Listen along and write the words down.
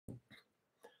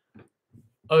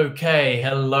Okay,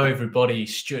 hello everybody,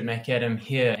 Stuart Macadam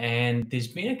here, and there's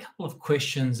been a couple of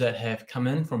questions that have come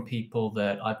in from people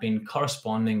that I've been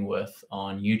corresponding with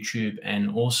on YouTube and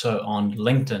also on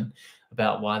LinkedIn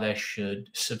about why they should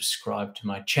subscribe to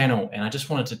my channel. And I just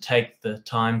wanted to take the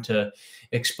time to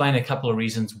explain a couple of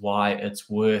reasons why it's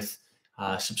worth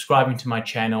subscribing to my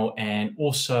channel and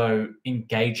also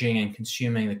engaging and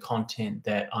consuming the content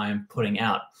that I'm putting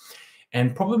out.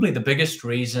 And probably the biggest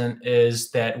reason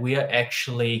is that we are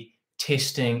actually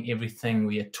testing everything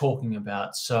we are talking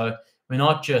about. So we're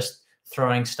not just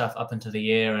throwing stuff up into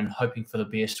the air and hoping for the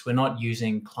best. We're not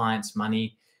using clients'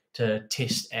 money to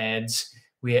test ads.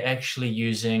 We are actually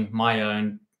using my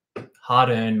own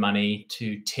hard-earned money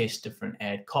to test different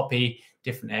ad copy,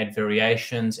 different ad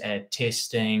variations, ad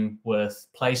testing with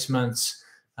placements,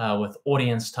 with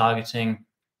audience targeting,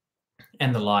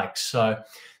 and the like. So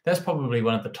that's probably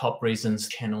one of the top reasons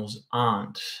channels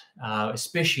aren't,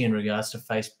 especially in regards to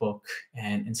Facebook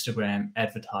and Instagram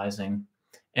advertising.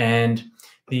 And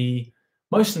the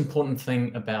most important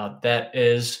thing about that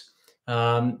is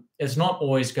it's not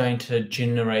always going to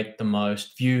generate the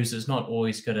most views. It's not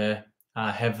always going to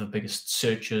have the biggest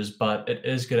searches, but it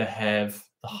is going to have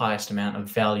the highest amount of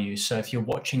value. So if you're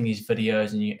watching these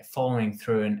videos and you're following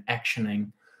through and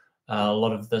actioning a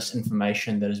lot of this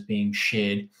information that is being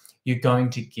shared, you're going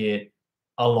to get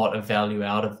a lot of value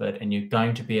out of it, and you're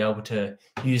going to be able to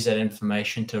use that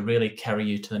information to really carry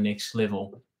you to the next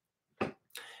level.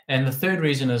 And the third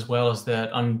reason as well is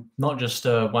that I'm not just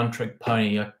a one-trick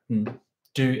pony. I can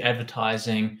do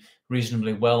advertising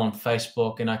reasonably well on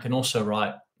Facebook, and I can also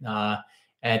write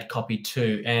ad copy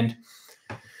too. And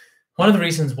one of the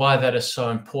reasons why that is so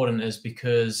important is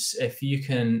because if you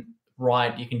can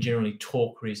write, you can generally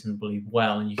talk reasonably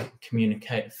well and you can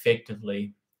communicate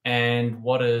effectively. And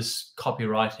what is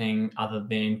copywriting other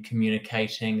than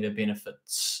communicating the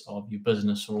benefits of your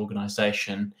business or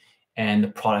organization and the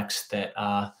products that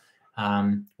are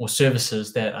or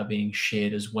services that are being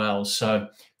shared as well? So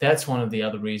that's one of the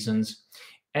other reasons.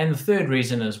 And the third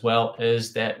reason as well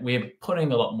is that we're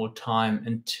putting a lot more time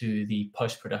into the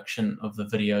post-production of the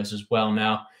videos as well.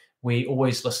 Now, we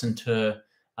always listen to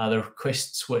the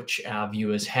requests which our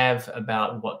viewers have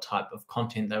about what type of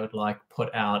content they would like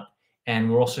put out.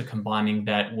 And we're also combining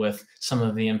that with some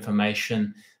of the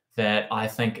information that I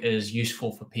think is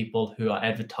useful for people who are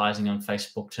advertising on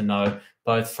Facebook to know,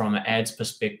 both from an ads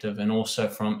perspective and also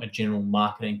from a general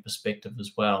marketing perspective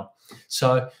as well.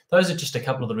 So those are just a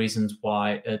couple of the reasons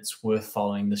why it's worth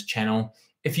following this channel.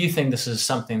 If you think this is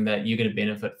something that you're going to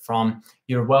benefit from,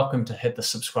 you're welcome to hit the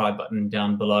subscribe button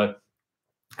down below.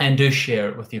 And do share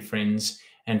it with your friends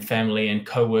and family and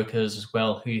co-workers as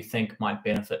well who you think might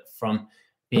benefit from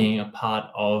being a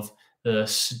part of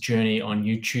this journey on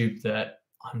YouTube that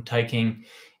I'm taking,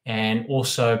 and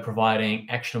also providing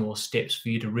actionable steps for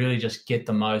you to really just get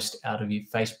the most out of your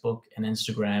Facebook and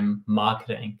Instagram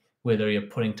marketing, whether you're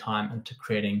putting time into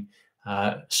creating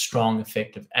strong,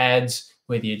 effective ads,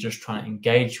 whether you're just trying to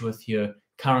engage with your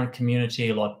current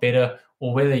community a lot better,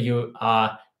 or whether you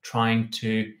are trying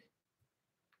to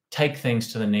take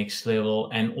things to the next level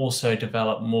and also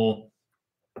develop more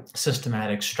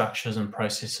systematic structures and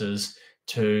processes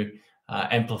to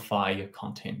amplify your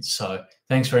content. So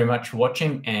thanks very much for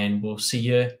watching, and we'll see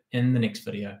you in the next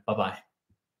video. Bye-bye.